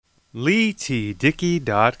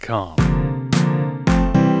LeeTDickey.com.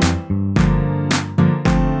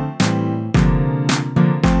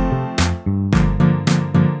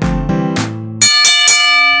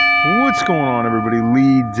 What's going on, everybody?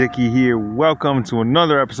 Lee Dickey here. Welcome to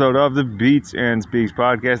another episode of the Beats and Speaks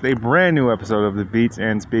podcast, a brand new episode of the Beats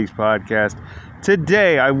and Speaks podcast.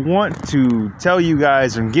 Today, I want to tell you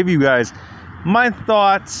guys and give you guys my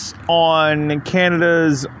thoughts on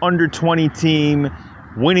Canada's under-20 team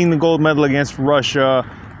winning the gold medal against Russia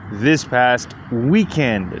this past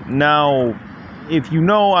weekend. Now, if you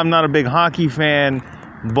know, I'm not a big hockey fan,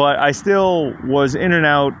 but I still was in and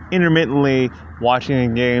out intermittently watching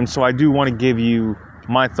the game, so I do want to give you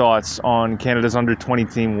my thoughts on Canada's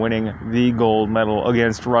under-20 team winning the gold medal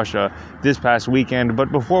against Russia this past weekend.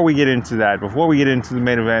 But before we get into that, before we get into the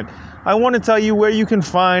main event, I want to tell you where you can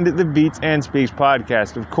find the Beats and Speaks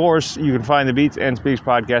podcast. Of course, you can find the Beats and Speaks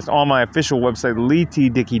podcast on my official website,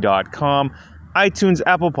 LeeTDickey.com, iTunes,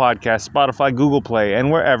 Apple Podcasts, Spotify, Google Play, and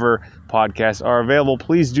wherever podcasts are available.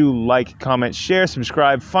 Please do like, comment, share,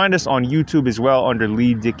 subscribe. Find us on YouTube as well under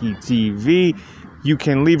Lee Dickey TV. You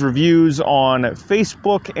can leave reviews on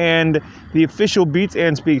Facebook and the official Beats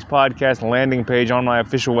and Speaks podcast landing page on my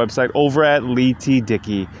official website over at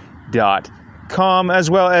LeeTDickey.com,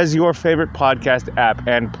 as well as your favorite podcast app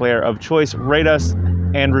and player of choice. Rate us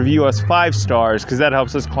and review us 5 stars because that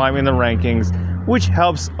helps us climb in the rankings, which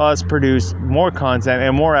helps us produce more content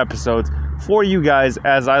and more episodes for you guys,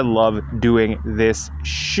 as I love doing this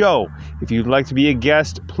show. If you'd like to be a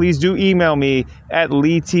guest, please do email me at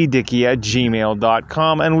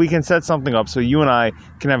leetdickey@gmail.com and we can set something up so you and I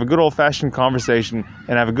can have a good old-fashioned conversation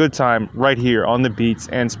and have a good time right here on the Beats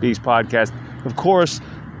and Speaks podcast. Of course,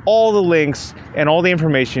 all the links and all the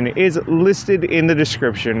information is listed in the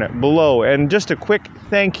description below. And just a quick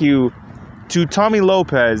thank you to Tommy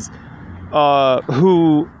Lopez,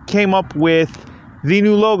 who came up with the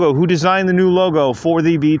new logo, who designed the new logo for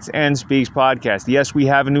the Beats and Speaks podcast. Yes, we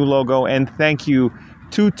have a new logo, and thank you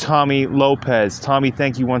to Tommy Lopez. Tommy,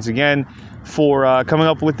 thank you once again for coming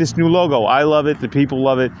up with this new logo. I love it, the people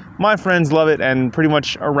love it, my friends love it, and pretty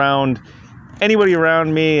much anybody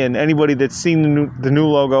around me and anybody that's seen the new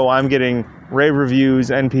logo, I'm getting rave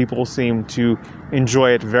reviews, and people seem to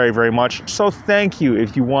enjoy it very, very much. So thank you.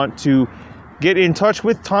 If you want to get in touch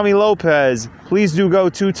with Tommy Lopez, please do go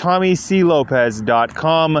to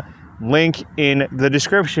TommyCLopez.com, link in the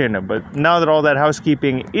description. But now that all that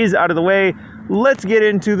housekeeping is out of the way, let's get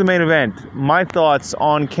into the main event. My thoughts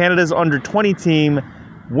on Canada's under-20 team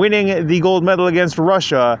winning the gold medal against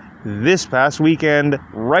Russia this past weekend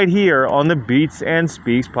right here on the Beats and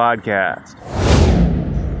Speaks podcast.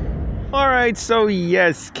 Alright, so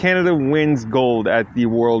yes, Canada wins gold at the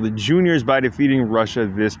World Juniors by defeating Russia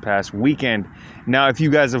this past weekend. Now, if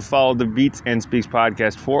you guys have followed the Beats and Speaks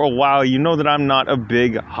podcast for a while, you know that I'm not a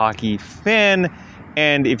big hockey fan.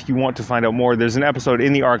 And if you want to find out more, there's an episode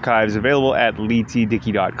in the archives available at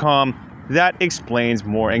LeeTDickey.com that explains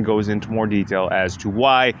more and goes into more detail as to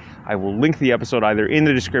why. I will link the episode either in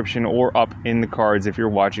the description or up in the cards if you're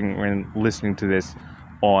watching and listening to this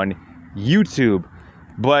on YouTube.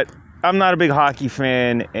 But I'm not a big hockey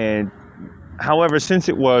fan, and however, since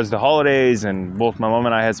it was the holidays and both my mom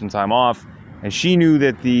and I had some time off, and she knew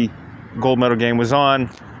that the gold medal game was on,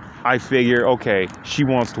 I figure, okay, she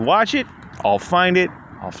wants to watch it, I'll find it,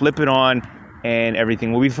 I'll flip it on, and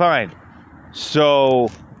everything will be fine. So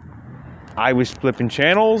I was flipping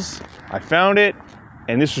channels, I found it,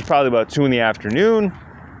 and this was probably about 2 p.m,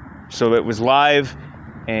 so it was live.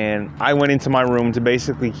 And I went into my room to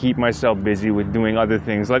basically keep myself busy with doing other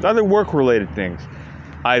things, like other work-related things,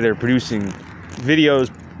 either producing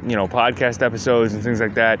videos, podcast episodes and things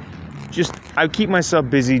like that. Just, I keep myself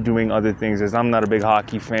busy doing other things, as I'm not a big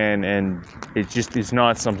hockey fan, and it's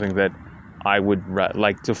not something that I would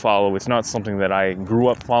like to follow. It's not something that I grew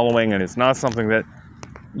up following, and it's not something that,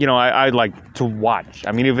 I like to watch.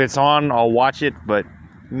 I mean, if it's on, I'll watch it, but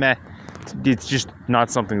it's just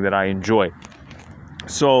not something that I enjoy.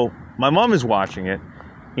 So my mom is watching it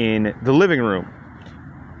in the living room.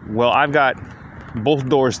 Well, I've got both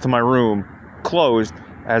doors to my room closed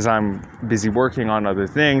as I'm busy working on other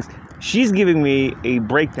things. She's giving me a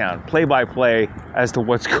breakdown, play-by-play, as to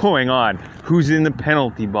what's going on, who's in the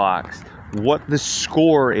penalty box, what the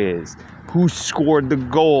score is, who scored the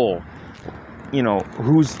goal,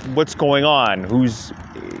 what's going on, who's,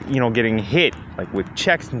 getting hit, like with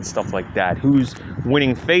checks and stuff like that, who's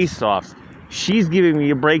winning face-offs. She's giving me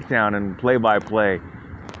a breakdown and play-by-play,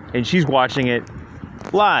 and she's watching it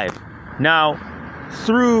live. Now,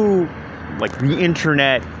 through the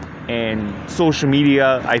internet and social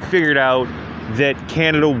media, I figured out that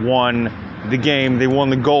Canada won the game, they won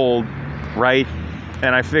the gold, right?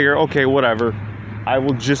 And I figure, okay, whatever. I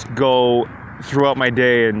will just go throughout my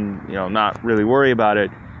day and, not really worry about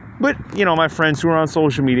it. But, my friends who are on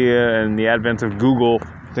social media and the advent of Google,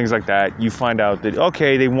 things like that, you find out that,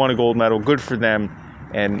 okay, they won a gold medal, good for them.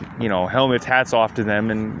 And, helmets, hats off to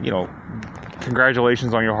them. And,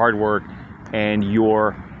 congratulations on your hard work and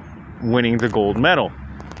your winning the gold medal.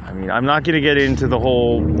 I mean, I'm not going to get into the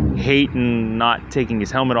whole hate and not taking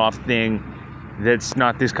his helmet off thing. That's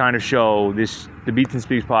not this kind of show. The Beats and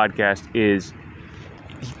Speaks podcast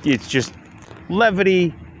it's just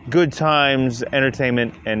levity, good times,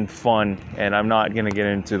 entertainment, and fun. And I'm not going to get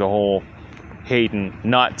into the whole hate and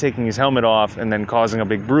not taking his helmet off and then causing a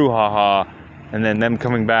big brouhaha and then them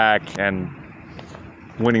coming back and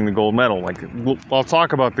winning the gold medal. Like, I'll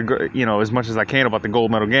talk about as much as I can about the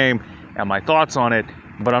gold medal game and my thoughts on it,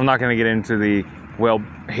 but I'm not going to get into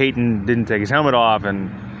Hayton didn't take his helmet off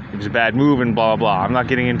and it was a bad move and blah, blah, blah. I'm not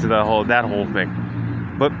getting into that whole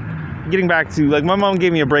thing. But getting back to, my mom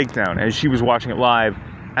gave me a breakdown as she was watching it live,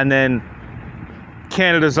 and then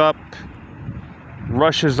Canada's up,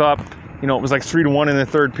 Russia's up, it was like 3-1 in the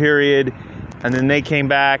third period, and then they came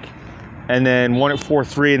back and then won it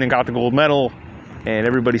 4-3 and then got the gold medal, and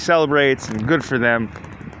everybody celebrates, and good for them.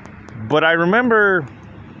 But I remember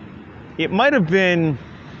it might have been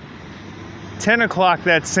 10 o'clock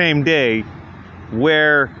that same day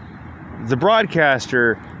where the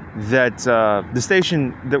broadcaster that the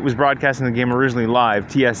station that was broadcasting the game originally live,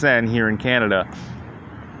 TSN here in Canada,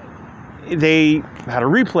 they had a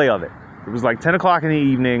replay of it. It was like 10 o'clock in the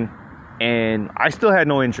evening, and I still had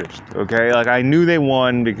no interest, okay? Like, I knew they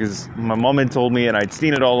won because my mom had told me, and I'd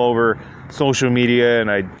seen it all over social media,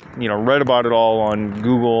 and I'd, read about it all on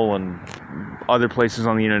Google and other places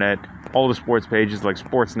on the internet, all the sports pages like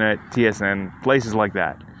Sportsnet, TSN, places like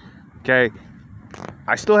that, okay?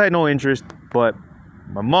 I still had no interest, but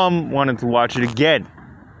my mom wanted to watch it again.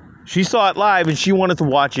 She saw it live, and she wanted to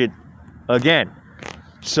watch it again.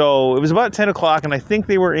 So it was about 10 o'clock, and I think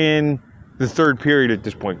they were in the third period at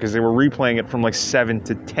this point because they were replaying it from like 7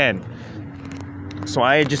 to 10. So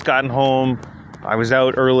I had just gotten home. I was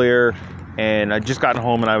out earlier, and I'd just gotten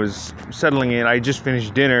home, and I was settling in. I just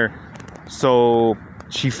finished dinner. So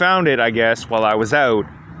she found it, I guess, while I was out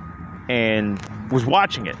and was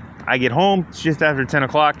watching it. I get home, it's just after 10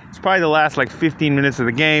 o'clock. It's probably the last 15 minutes of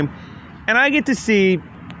the game. And I get to see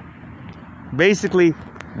basically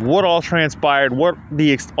what all transpired, what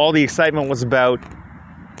all the excitement was about.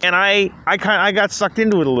 And I got sucked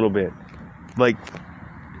into it a little bit.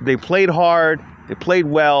 They played hard, they played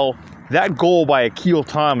well. That goal by Akil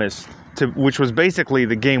Thomas, which was basically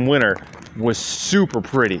the game winner, was super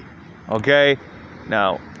pretty. Okay?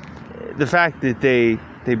 Now, the fact that they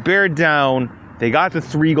bared down, they got the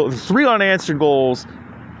three unanswered goals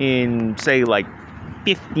in, say,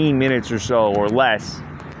 15 minutes or so or less.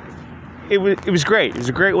 It was great. It was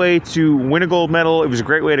a great way to win a gold medal. It was a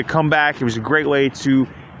great way to come back. It was a great way to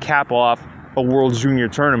cap off a World Junior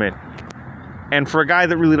tournament. And for a guy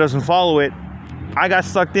that really doesn't follow it, I got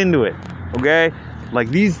sucked into it. Okay?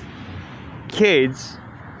 These kids,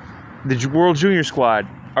 the World Junior squad,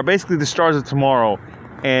 are basically the stars of tomorrow.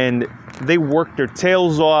 And they worked their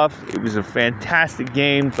tails off. It was a fantastic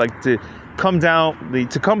game. To come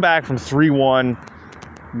back from 3-1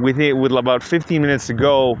 with about 15 minutes to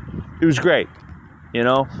go, it was great.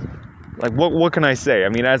 What can I say? I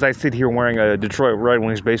mean, as I sit here wearing a Detroit Red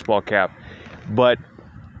Wings baseball cap, but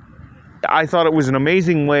I thought it was an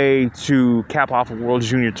amazing way to cap off a World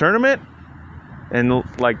Junior tournament. And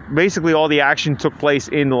basically all the action took place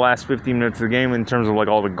in the last 15 minutes of the game in terms of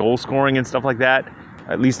all the goal scoring and stuff like that.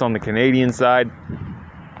 At least on the Canadian side.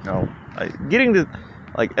 Getting to,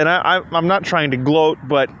 and I'm not trying to gloat,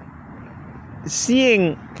 but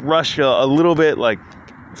seeing Russia a little bit,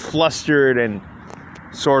 flustered and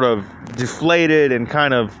sort of deflated and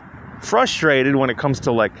kind of frustrated when it comes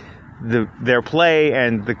to, their play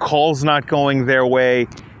and the calls not going their way,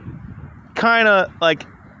 kind of,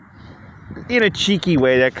 in a cheeky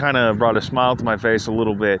way, that kind of brought a smile to my face a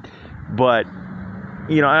little bit. But,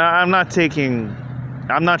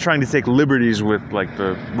 I'm not trying to take liberties with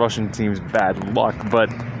the Russian team's bad luck, but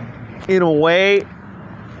in a way,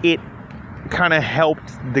 it kind of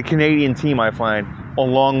helped the Canadian team, I find,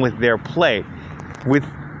 along with their play, with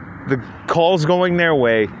the calls going their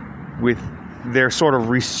way, with their sort of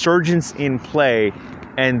resurgence in play,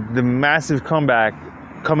 and the massive comeback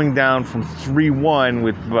coming down from 3-1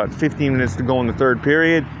 with about 15 minutes to go in the third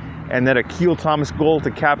period, and then Akil Thomas goal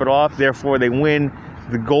to cap it off. Therefore, they win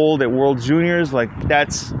the gold at World Juniors.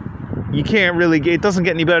 You can't really it doesn't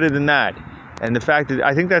get any better than that. And the fact that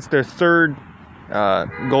I think that's their third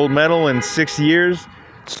gold medal in 6 years.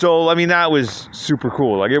 So, I mean, that was super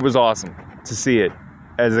cool. Like, it was awesome to see it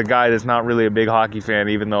as a guy that's not really a big hockey fan,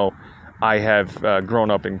 even though I have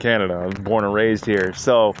grown up in Canada. I was born and raised here.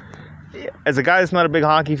 So, as a guy that's not a big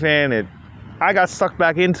hockey fan, I got sucked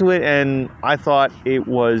back into it, and I thought it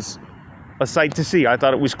was a sight to see. I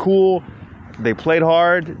thought it was cool. They played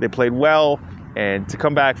hard. They played well. And to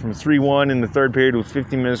come back from 3-1 in the third period with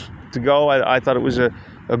 15 minutes to go, I thought it was a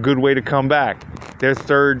good way to come back. Their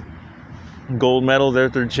third gold medal, their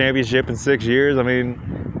third championship in 6 years. I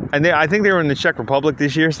mean, and I think they were in the Czech Republic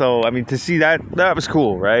this year. So, I mean, to see that was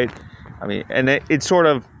cool, right? I mean, and it sort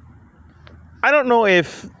of, I don't know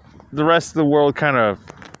if the rest of the world kind of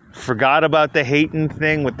forgot about the Hayton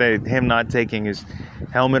thing with him not taking his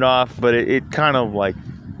helmet off, but it kind of like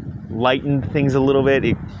lightened things a little bit.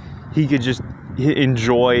 He could just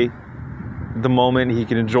enjoy the moment. He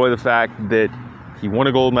could enjoy the fact that he won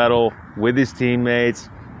a gold medal with his teammates,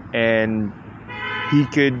 and he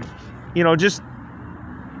could, just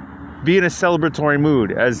be in a celebratory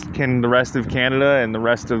mood, as can the rest of Canada and the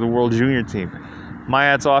rest of the World Junior team. My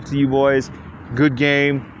hat's off to you boys. Good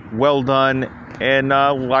game. Well done. And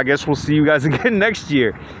I guess we'll see you guys again next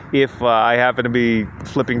year if I happen to be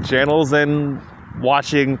flipping channels and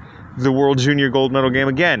watching the World Junior gold medal game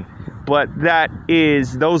again. But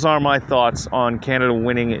those are my thoughts on Canada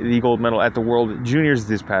winning the gold medal at the World Juniors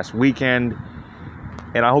this past weekend.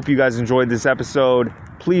 And I hope you guys enjoyed this episode.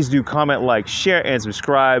 Please do comment, like, share, and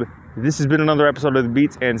subscribe. This has been another episode of the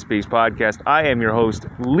Beats and Speaks podcast. I am your host,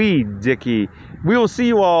 Lee Dickey. We will see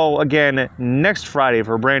you all again next Friday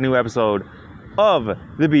for a brand new episode of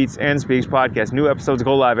the Beats and Speaks podcast. New episodes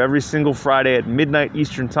go live every single Friday at midnight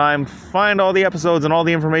Eastern time. Find all the episodes and all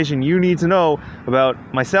the information you need to know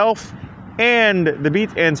about myself and the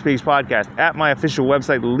Beats and Speaks podcast at my official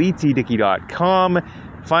website, leetdickey.com.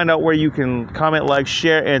 Find out where you can comment, like,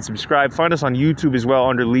 share, and subscribe. Find us on YouTube as well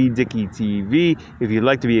under Lee Dickey TV. If you'd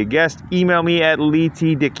like to be a guest, email me at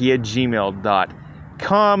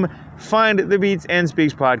leetdickey@gmail.com. Find the Beats and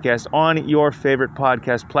Speaks podcast on your favorite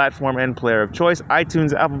podcast platform and player of choice: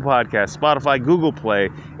 iTunes, Apple Podcasts, Spotify, Google Play,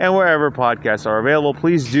 and wherever podcasts are available.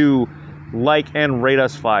 Please do like and rate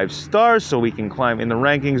us 5 stars so we can climb in the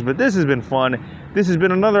rankings. But this has been fun. This has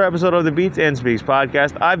been another episode of the Beats and Speaks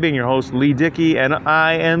podcast. I've been your host, Lee Dickey, and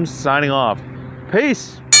I am signing off.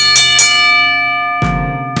 Peace.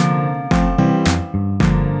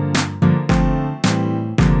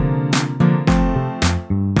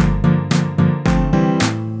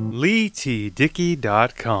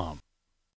 LeeTDickey.com